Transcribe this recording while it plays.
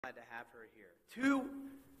Glad to have her here. Two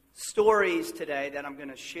stories today that I'm going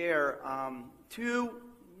to share. Two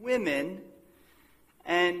women,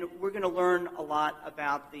 and we're going to learn a lot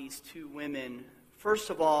about these two women. First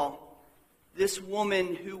of all, this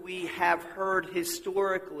woman who we have heard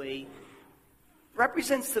historically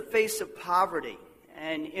represents the face of poverty.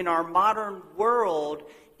 And in our modern world,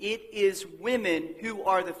 it is women who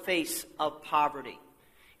are the face of poverty.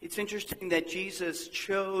 It's interesting that Jesus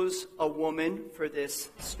chose a woman for this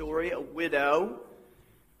story, a widow,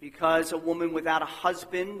 because a woman without a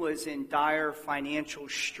husband was in dire financial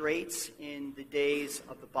straits in the days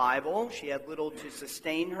of the Bible. She had little to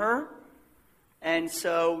sustain her, and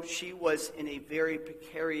so she was in a very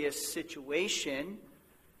precarious situation.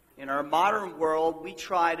 In our modern world, we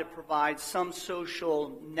try to provide some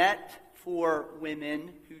social net for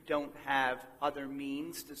women who don't have other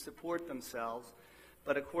means to support themselves.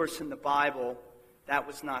 But of course, in the Bible, that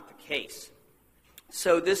was not the case.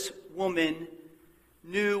 So this woman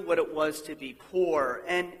knew what it was to be poor,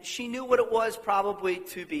 and she knew what it was probably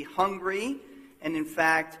to be hungry. And in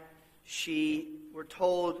fact, we're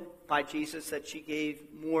told by Jesus that she gave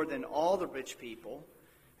more than all the rich people,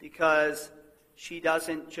 because she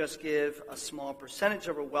doesn't just give a small percentage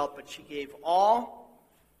of her wealth, but she gave all.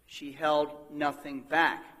 She held nothing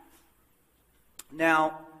back.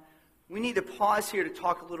 Now, we need to pause here to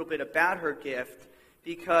talk a little bit about her gift,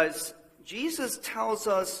 because Jesus tells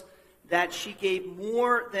us that she gave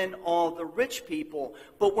more than all the rich people.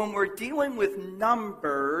 But when we're dealing with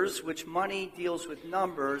numbers, which money deals with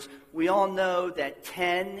numbers, we all know that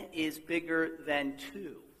 10 is bigger than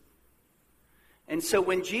 2. And so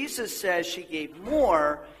when Jesus says she gave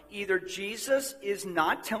more, either Jesus is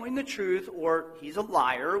not telling the truth or he's a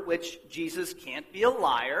liar, which Jesus can't be a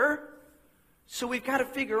liar. So we've got to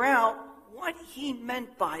figure out what he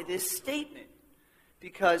meant by this statement.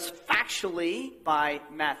 Because factually, by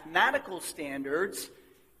mathematical standards,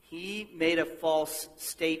 he made a false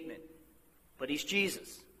statement. But he's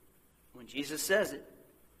Jesus. When Jesus says it,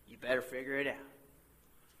 you better figure it out.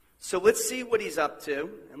 So let's see what he's up to,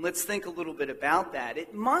 and let's think a little bit about that.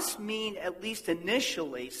 It must mean, at least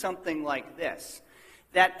initially, something like this: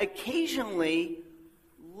 that occasionally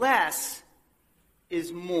less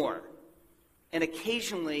is more. And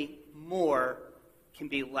occasionally, more can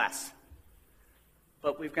be less.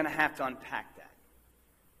 But we're going to have to unpack that.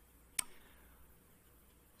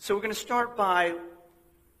 So we're going to start by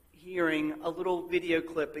hearing a little video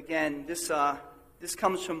clip. Again, this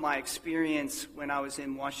comes from my experience when I was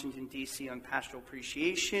in Washington, D.C. on Pastoral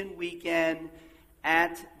Appreciation Weekend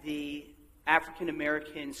at the African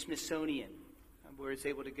American Smithsonian. I was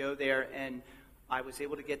able to go there, and I was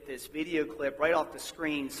able to get this video clip right off the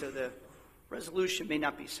screen, so the resolution may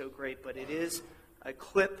not be so great, but it is a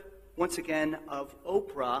clip, once again, of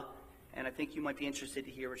Oprah, and I think you might be interested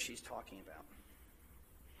to hear what she's talking about.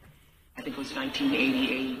 I think it was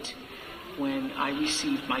 1988 when I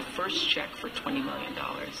received my first check for $20 million.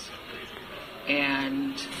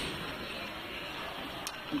 And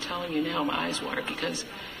I'm telling you now, my eyes water, because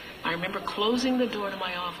I remember closing the door to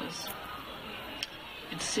my office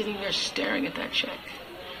and sitting there staring at that check,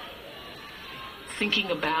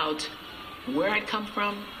 thinking about where I'd come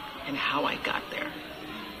from and how I got there.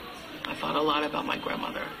 I thought a lot about my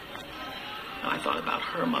grandmother. I thought about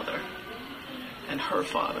her mother and her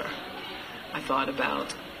father. I thought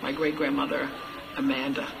about my great-grandmother,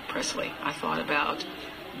 Amanda Presley. I thought about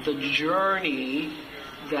the journey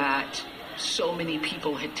that so many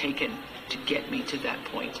people had taken to get me to that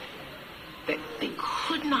point, that they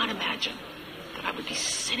could not imagine that I would be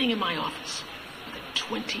sitting in my office with a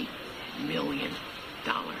 $20 million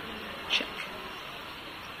check.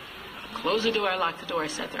 I closed the door, I locked the door, I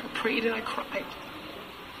sat there, I prayed and I cried.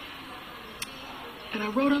 And I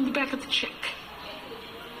wrote on the back of the check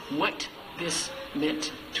what this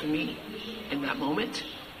meant to me in that moment,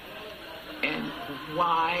 and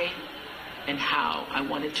why and how I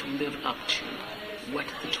wanted to live up to what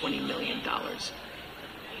the $20 million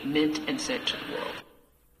meant and said to the world.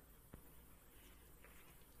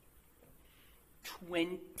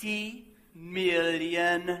 $20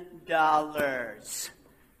 million.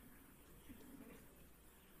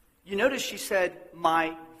 You notice she said,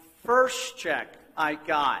 my first check I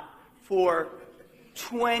got for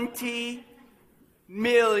 $20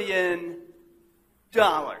 million.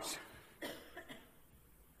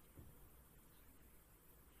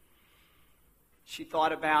 She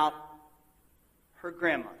thought about her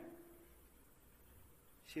grandmother.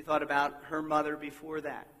 She thought about her mother before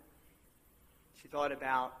that. She thought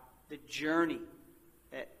about the journey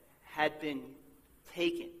that had been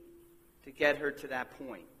taken to get her to that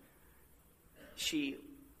point. She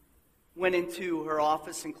went into her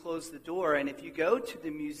office and closed the door. And if you go to the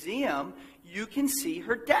museum, you can see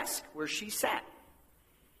her desk where she sat.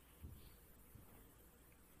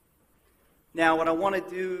 Now, what I want to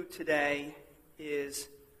do today is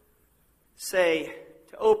say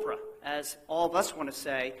to Oprah, as all of us want to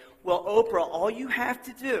say, well, Oprah, all you have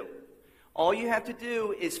to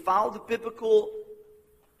do is follow the biblical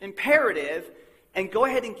imperative and go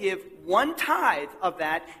ahead and give 1/10 of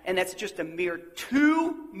that, and that's just a mere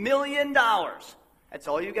 $2 million. That's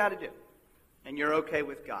all you got to do, and you're okay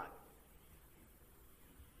with God.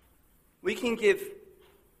 We can give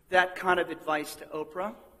that kind of advice to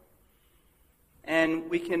Oprah, and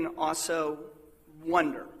we can also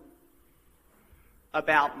wonder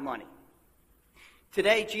about money.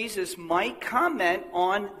 Today, Jesus might comment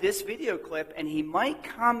on this video clip, and he might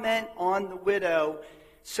comment on the widow.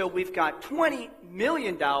 So we've got $20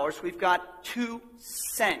 million. We've got 2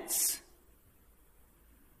 cents.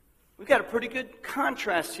 We've got a pretty good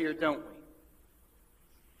contrast here, don't we?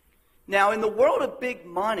 Now, in the world of big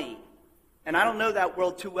money, and I don't know that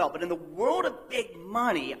world too well, but in the world of big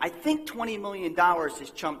money, I think $20 million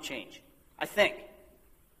is chump change. I think.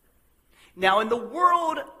 Now, in the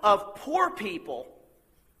world of poor people,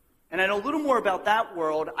 and I know a little more about that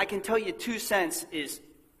world, I can tell you 2 cents is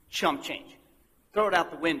chump change. Throw it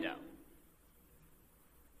out the window.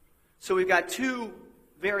 So we've got 2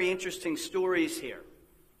 very interesting stories here.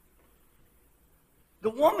 The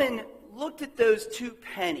woman looked at those 2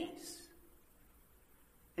 pennies,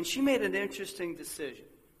 and she made an interesting decision.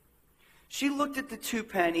 She looked at the 2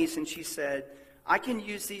 pennies and she said, I can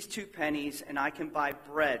use these 2 pennies and I can buy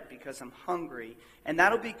bread because I'm hungry, and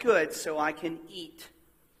that'll be good so I can eat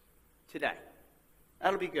today.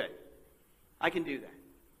 That'll be good. I can do that.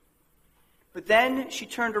 But then she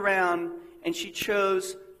turned around and she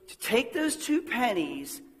chose to take those 2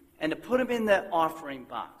 pennies and to put them in the offering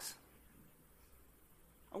box.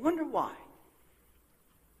 I wonder why.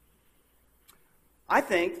 I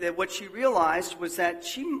think that what she realized was that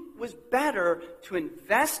she was better to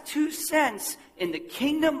invest 2 cents in the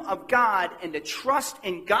kingdom of God and to trust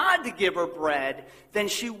in God to give her bread than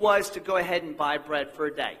she was to go ahead and buy bread for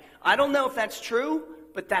a day. I don't know if that's true,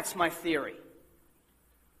 but that's my theory.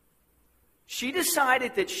 She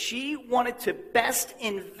decided that she wanted to best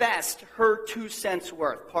invest her 2 cents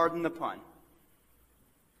worth, pardon the pun.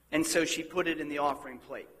 And so she put it in the offering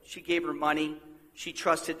plate. She gave her money. She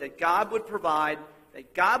trusted that God would provide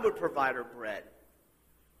her bread.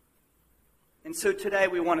 And so today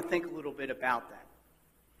we want to think a little bit about that.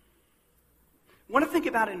 We want to think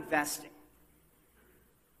about investing.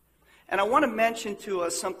 And I want to mention to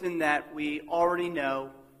us something that we already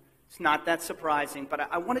know. It's not that surprising, but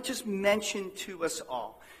I want to just mention to us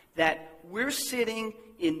all that we're sitting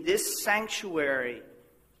in this sanctuary,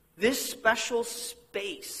 this special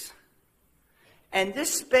space. And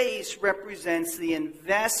this space represents the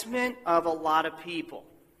investment of a lot of people.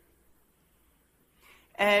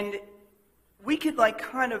 And we could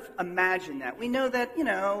kind of imagine that. We know that,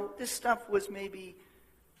 this stuff was maybe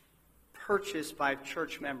purchased by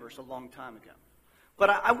church members a long time ago. But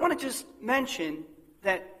I want to just mention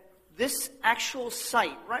that this actual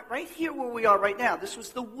site, right here where we are right now, this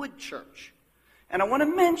was the Wood Church. And I want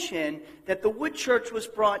to mention that the Wood Church was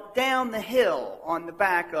brought down the hill on the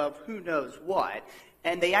back of who knows what.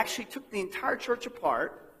 And they actually took the entire church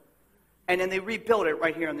apart, and then they rebuilt it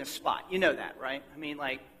right here on this spot. You know that, right? I mean,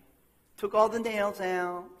 took all the nails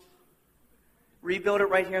out, rebuilt it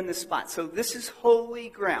right here in this spot. So this is holy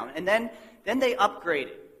ground. And then they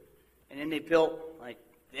upgraded. And then they built like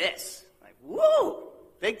this. Whoa!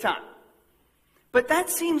 Big time. But that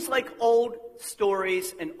seems like old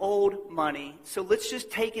stories and old money. So let's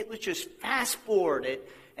just take it, let's just fast forward it.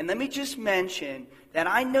 And let me just mention that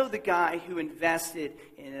I know the guy who invested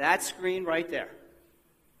in that screen right there.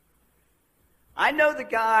 I know the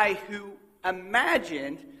guy who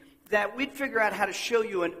imagined that we'd figure out how to show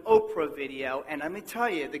you an Oprah video. And let me tell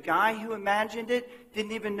you, the guy who imagined it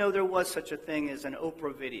didn't even know there was such a thing as an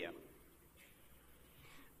Oprah video.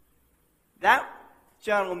 That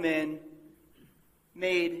gentleman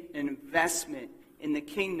made an investment in the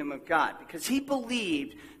kingdom of God because he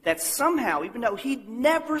believed that somehow, even though he'd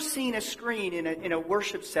never seen a screen in a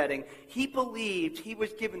worship setting, he believed he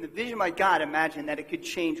was given the vision by God, imagine, that it could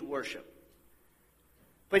change worship.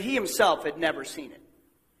 But he himself had never seen it.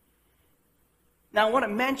 Now, I want to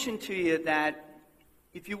mention to you that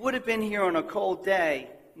if you would have been here on a cold day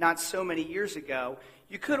not so many years ago,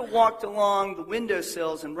 you could have walked along the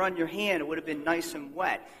windowsills and run your hand. It would have been nice and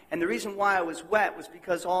wet. And the reason why it was wet was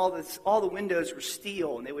because all the windows were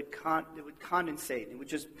steel, and they would condensate.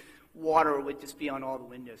 And water would just be on all the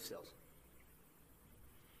windowsills.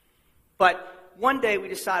 But one day we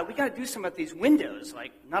decided we got to do something about these windows.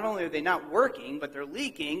 Like, not only are they not working, but they're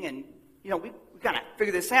leaking, and, we got to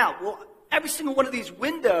figure this out. Well, every single one of these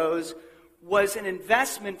windows was an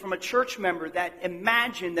investment from a church member that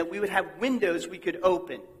imagined that we would have windows we could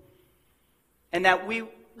open. And that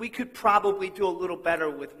we could probably do a little better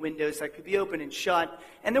with windows that could be open and shut.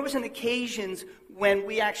 And there was an occasions when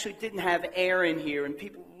we actually didn't have air in here, and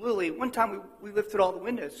people really, one time we lifted all the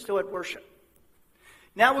windows, still had worship.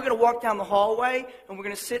 Now we're going to walk down the hallway, and we're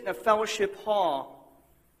going to sit in a fellowship hall.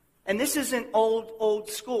 And this isn't old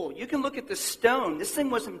school. You can look at the stone. This thing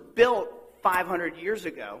wasn't built 500 years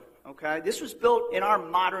ago. Okay, this was built in our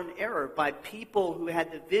modern era by people who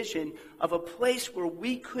had the vision of a place where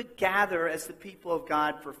we could gather as the people of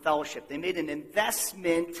God for fellowship. They made an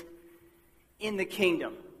investment in the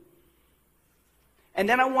kingdom. And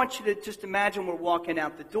then I want you to just imagine we're walking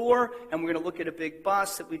out the door, and we're going to look at a big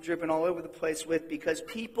bus that we've driven all over the place with, because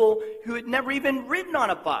people who had never even ridden on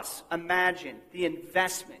a bus, imagine the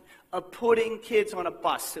investment of putting kids on a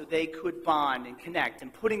bus so they could bond and connect,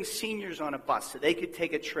 and putting seniors on a bus so they could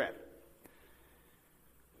take a trip.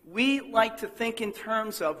 We like to think in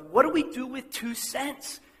terms of, what do we do with 2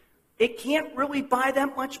 cents? It can't really buy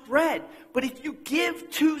that much bread. But if you give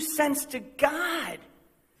 2 cents to God,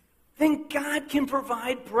 then God can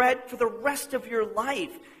provide bread for the rest of your life.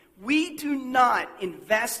 We do not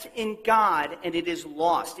invest in God and it is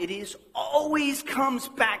lost. It is always comes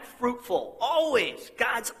back fruitful. Always.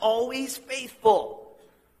 God's always faithful.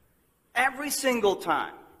 Every single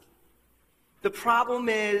time. The problem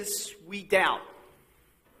is we doubt.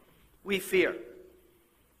 We fear.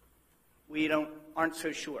 We aren't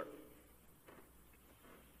so sure.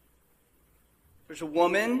 There's a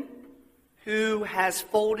woman who has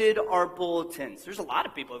folded our bulletins. There's a lot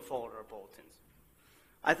of people who folded our bulletins.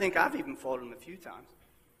 I think I've even folded them a few times.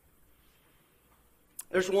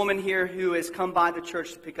 There's a woman here who has come by the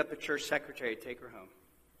church to pick up the church secretary to take her home.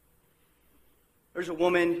 There's a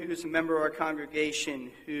woman who's a member of our congregation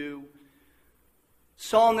who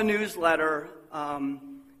saw in the newsletter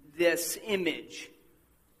this image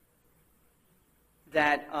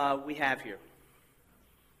that we have here.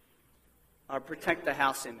 Our Protect the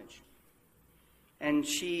House image. And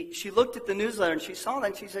she looked at the newsletter and she saw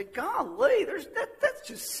that and she said, golly, that's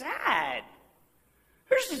just sad.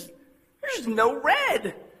 There's just no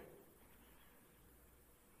red.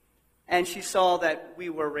 And she saw that we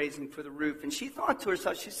were raising for the roof. And she thought to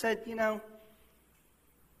herself, she said,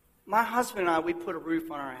 my husband and I, we put a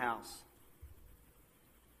roof on our house.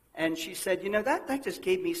 And she said, that just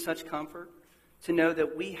gave me such comfort to know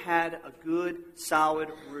that we had a good, solid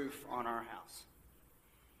roof on our house.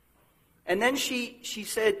 And then she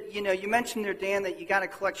said, you mentioned there, Dan, that you got to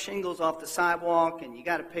collect shingles off the sidewalk and you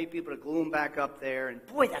got to pay people to glue them back up there. And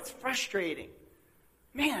boy, that's frustrating.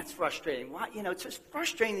 Man, that's frustrating. Why? It's just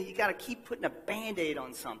frustrating that you got to keep putting a Band-Aid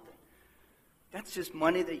on something. That's just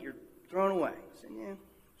money that you're throwing away. I said, yeah,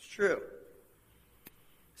 it's true.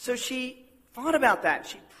 So she thought about that.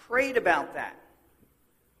 She prayed about that.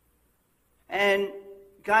 And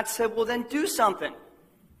God said, well, then do something.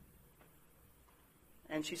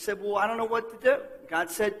 And she said, well, I don't know what to do. God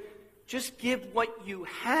said, just give what you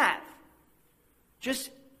have. Just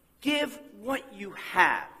give what you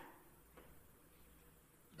have.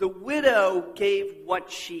 The widow gave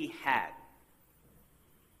what she had.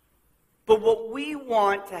 But what we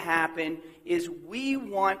want to happen is we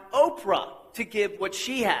want Oprah to give what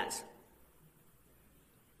she has.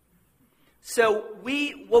 So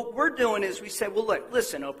what we're doing is we say, well, look,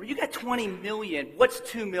 listen, Oprah, you got 20 million. What's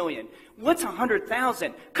 2 million? What's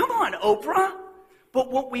 100,000? Come on, Oprah.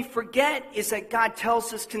 But what we forget is that God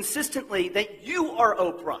tells us consistently that you are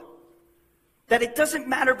Oprah. That it doesn't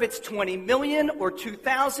matter if it's 20 million or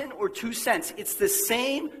 2,000 or 2 cents. It's the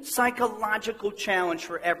same psychological challenge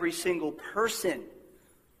for every single person.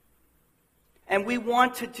 And we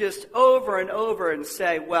want to just over and over and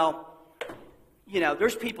say, well,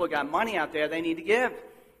 there's people who got money out there they need to give.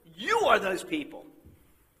 You are those people.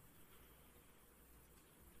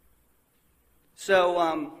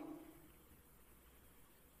 So,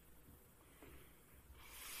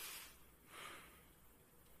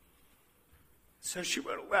 so she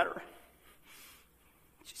wrote a letter.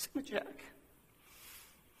 She sent a check.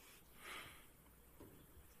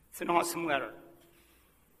 It's an awesome letter.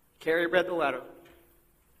 Carrie read the letter.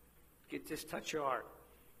 It just touched your heart.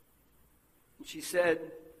 And she said,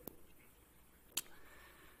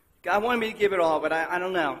 God wanted me to give it all, but I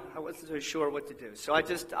don't know. I wasn't so sure what to do. So I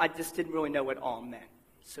just didn't really know what all meant.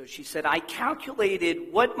 So she said, I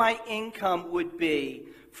calculated what my income would be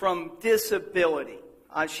from disability.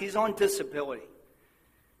 She's on disability.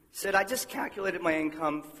 Said, I just calculated my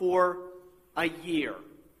income for a year.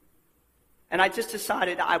 And I just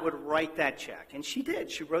decided I would write that check. And she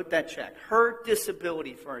did. She wrote that check. Her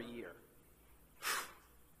disability for a year.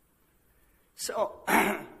 So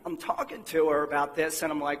I'm talking to her about this,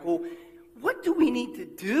 and I'm like, well, what do we need to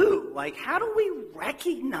do? Like, how do we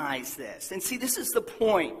recognize this? And see, this is the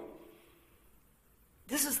point.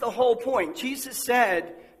 This is the whole point. Jesus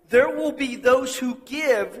said, there will be those who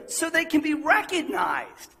give so they can be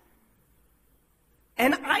recognized.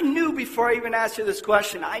 And I knew before I even asked her this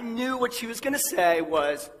question, I knew what she was going to say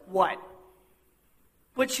was, what?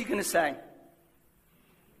 What's she going to say?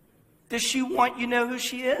 Does she want you to know who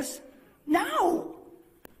she is? No.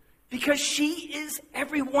 Because she is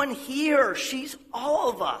everyone here. She's all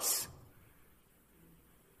of us.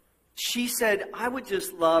 She said, I would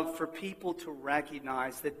just love for people to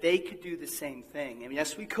recognize that they could do the same thing. And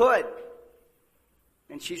yes, we could.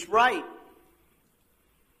 And she's right.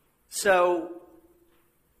 So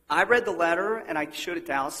I read the letter, and I showed it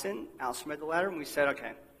to Allison. Allison read the letter, and we said,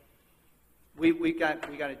 okay, we got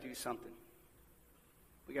to do something.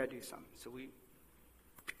 We got to do something. So we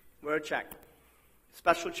wrote a check,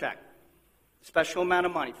 special check, special amount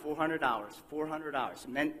of money, $400, $400. It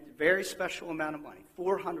meant very special amount of money,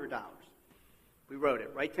 $400. We wrote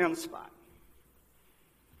it right there on the spot.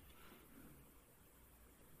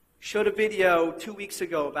 Showed a video 2 weeks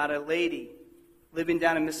ago about a lady living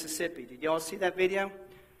down in Mississippi. Did you all see that video?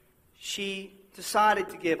 She decided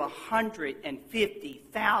to give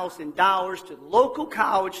 $150,000 to the local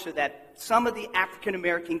college so that some of the African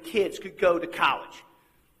American kids could go to college.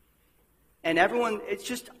 And everyone, it's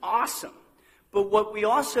just awesome. But what we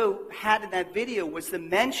also had in that video was the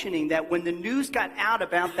mentioning that when the news got out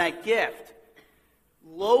about that gift,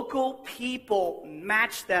 local people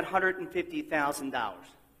matched that $150,000.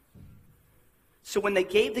 So when they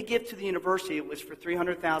gave the gift to the university, it was for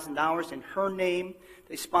 $300,000 in her name.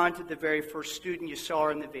 They sponsored the very first student you saw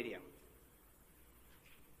in the video.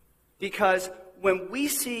 Because when we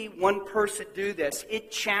see one person do this, it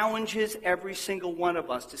challenges every single one of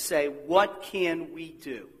us to say, what can we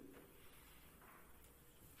do?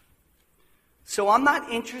 So I'm not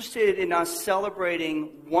interested in us celebrating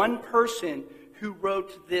one person who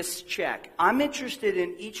wrote this check. I'm interested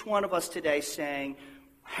in each one of us today saying,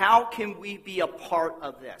 how can we be a part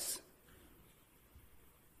of this?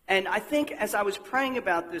 And I think as I was praying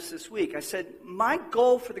about this week, I said, my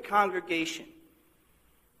goal for the congregation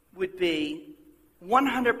would be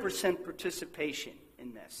 100% participation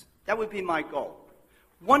in this. That would be my goal.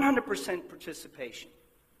 100% participation.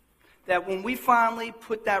 That when we finally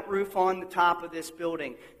put that roof on the top of this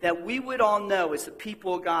building, that we would all know as the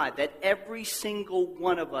people of God that every single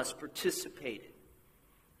one of us participated.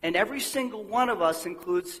 And every single one of us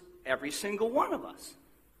includes every single one of us.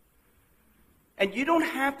 And you don't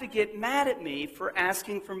have to get mad at me for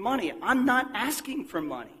asking for money. I'm not asking for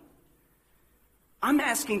money. I'm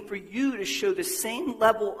asking for you to show the same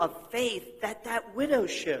level of faith that that widow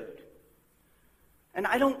showed. And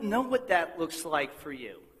I don't know what that looks like for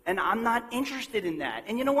you. And I'm not interested in that.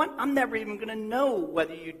 And you know what? I'm never even going to know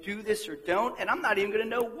whether you do this or don't. And I'm not even going to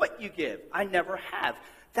know what you give. I never have.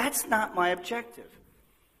 That's not my objective.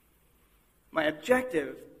 My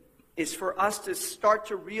objective is for us to start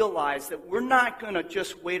to realize that we're not going to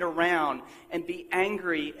just wait around and be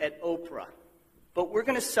angry at Oprah. But we're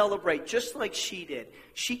going to celebrate just like she did.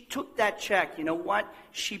 She took that check. You know what?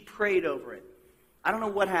 She prayed over it. I don't know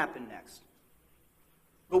what happened next.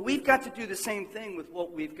 But we've got to do the same thing with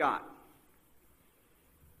what we've got.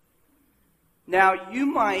 Now, you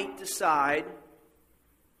might decide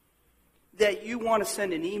that you want to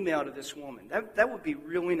send an email to this woman. That would be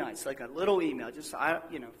really nice, like a little email. Just,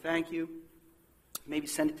 thank you. Maybe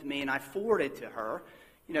send it to me, and I forward it to her.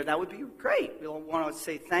 That would be great. We'll want to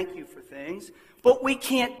say thank you for things. But we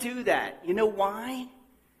can't do that. You know why?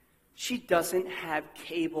 She doesn't have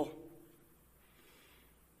cable.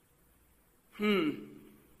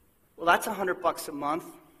 Well, that's $100 a month.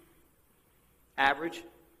 Average.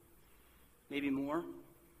 Maybe more.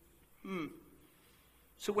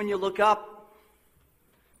 So when you look up,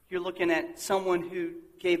 you're looking at someone who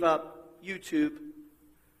gave up YouTube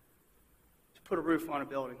to put a roof on a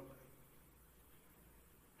building.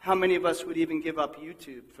 How many of us would even give up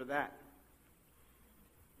YouTube for that?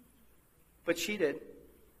 But she did.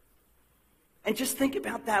 And just think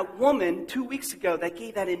about that woman 2 weeks ago that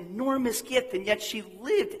gave that enormous gift, and yet she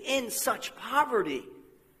lived in such poverty.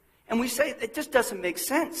 And we say, it just doesn't make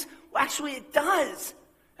sense. Well, actually, it does.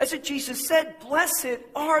 That's what Jesus said, blessed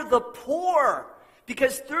are the poor,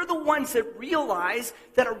 because they're the ones that realize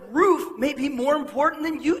that a roof may be more important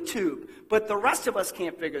than YouTube. But the rest of us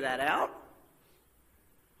can't figure that out.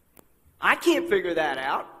 I can't figure that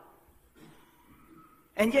out.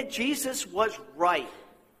 And yet Jesus was right.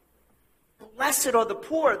 Blessed are the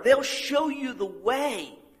poor. They'll show you the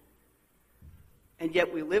way. And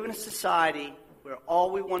yet we live in a society where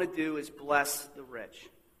all we want to do is bless the rich.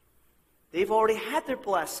 They've already had their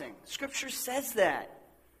blessing. Scripture says that.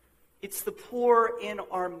 It's the poor in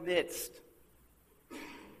our midst.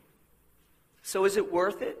 So is it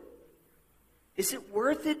worth it? Is it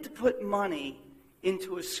worth it to put money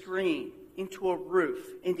into a screen, into a roof,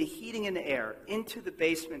 into heating and air, into the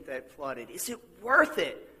basement that flooded? Is it worth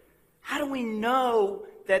it? How do we know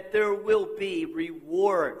that there will be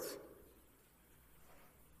rewards?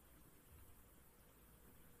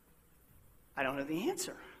 I don't know the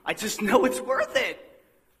answer. I just know it's worth it.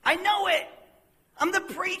 I know it. I'm the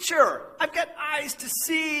preacher. I've got eyes to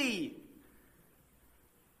see.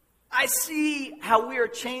 I see how we are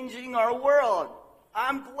changing our world.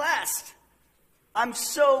 I'm blessed. I'm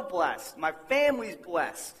so blessed. My family's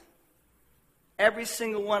blessed. Every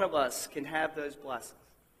single one of us can have those blessings.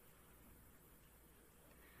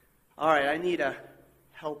 All right, I need a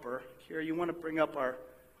helper. Kira, you want to bring up our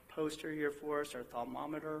poster here for us, our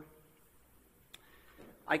thermometer?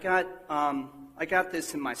 I got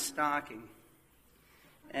this in my stocking,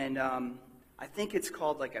 and I think it's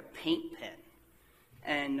called like a paint pen.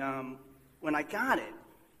 And when I got it,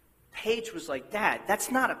 Paige was like, "Dad, that's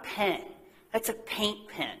not a pen. That's a paint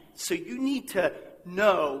pen. So you need to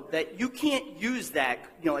know that you can't use that,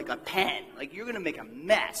 like a pen. Like you're going to make a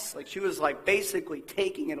mess." Like she was like basically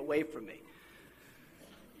taking it away from me.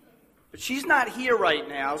 But she's not here right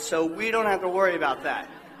now, so we don't have to worry about that.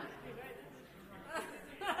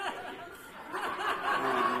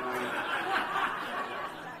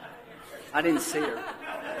 I didn't see her.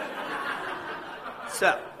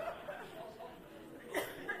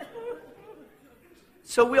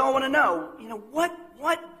 So we all want to know, what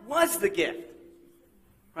was the gift,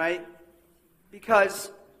 right? Because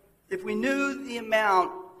if we knew the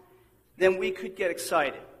amount, then we could get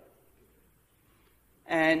excited.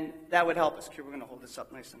 And that would help us. Okay, we're going to hold this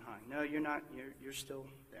up nice and high. No, you're not. You're still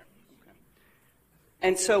there. Okay.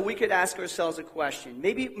 And so we could ask ourselves a question.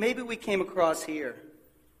 Maybe we came across here,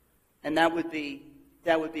 and that would be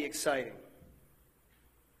exciting.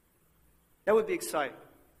 That would be exciting.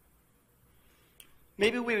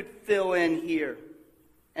 Maybe we would fill in here,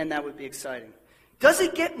 and that would be exciting. Does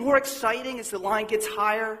it get more exciting as the line gets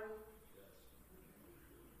higher?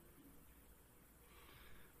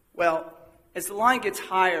 Well, as the line gets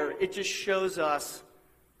higher, it just shows us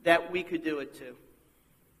that we could do it too.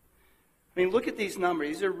 I mean, look at these numbers.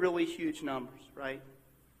 These are really huge numbers, right?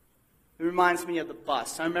 It reminds me of the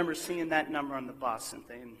bus. I remember seeing that number on the bus and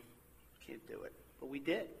thinking, can't do it. But we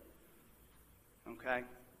did. Okay?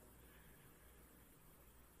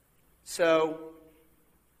 So,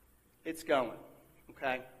 it's going.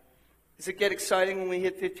 Okay? Does it get exciting when we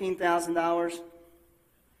hit $15,000?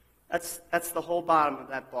 That's the whole bottom of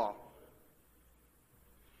that ball.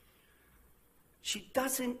 She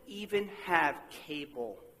doesn't even have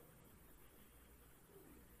cable.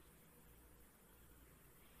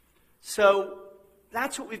 So,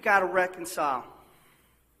 that's what we've got to reconcile.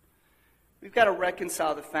 We've got to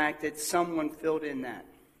reconcile the fact that someone filled in that.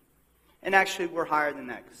 And actually, we're higher than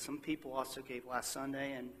that, because some people also gave last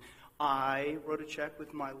Sunday, and I wrote a check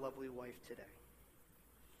with my lovely wife today.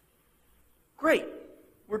 Great.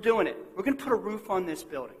 We're doing it. We're going to put a roof on this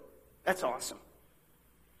building. That's awesome.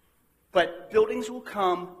 But buildings will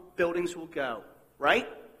come, buildings will go, right?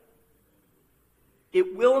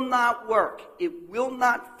 It will not work. It will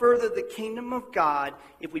not further the kingdom of God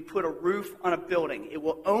if we put a roof on a building. It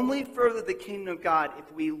will only further the kingdom of God if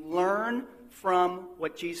we learn from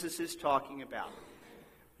what Jesus is talking about.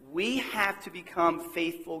 We have to become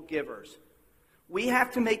faithful givers. We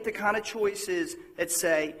have to make the kind of choices that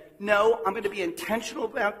say, no, I'm going to be intentional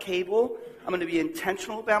about cable. I'm going to be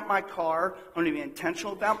intentional about my car. I'm going to be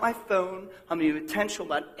intentional about my phone. I'm going to be intentional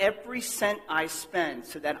about every cent I spend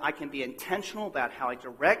so that I can be intentional about how I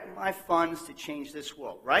direct my funds to change this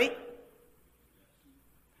world, right?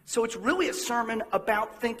 So it's really a sermon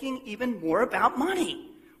about thinking even more about money,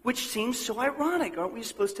 which seems so ironic. Aren't we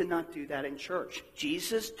supposed to not do that in church?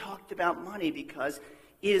 Jesus talked about money because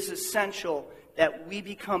it is essential that we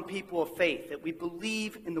become people of faith, that we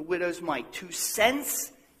believe in the widow's mite. 2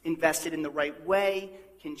 cents invested in the right way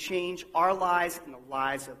can change our lives and the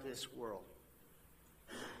lives of this world.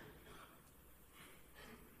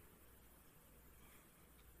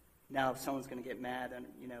 Now, if someone's going to get mad, and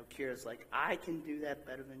Kira's like, I can do that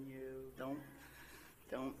better than you.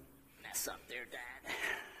 Don't mess up there, Dad.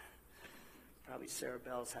 Probably Sarah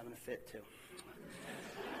Bell's having a fit too.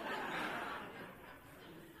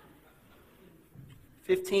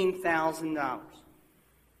 $15,000.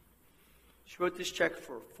 She wrote this check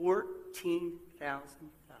for $14,000.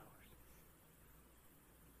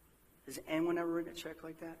 Has anyone ever written a check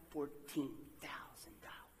like that? $14,000.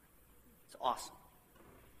 It's awesome.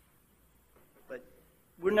 But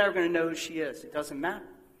we're never going to know who she is. It doesn't matter,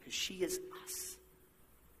 because she is us.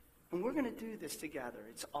 And we're going to do this together.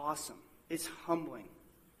 It's awesome. It's humbling.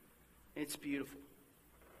 It's beautiful.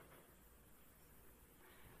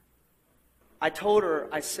 I told her,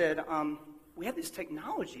 I said, we have this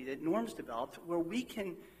technology that Norm's developed where we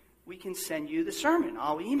can send you the sermon.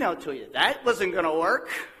 I'll email it to you. That wasn't going to work.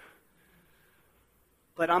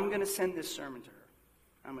 But I'm going to send this sermon to her.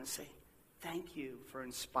 I'm going to say, thank you for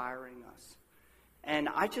inspiring us. And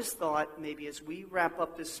I just thought maybe as we wrap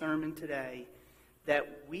up this sermon today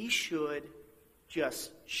that we should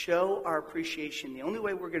just show our appreciation. The only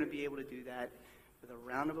way we're going to be able to do that with a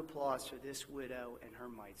round of applause for this widow and her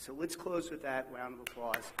mite. So let's close with that round of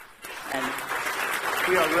applause. And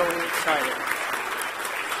we are really excited.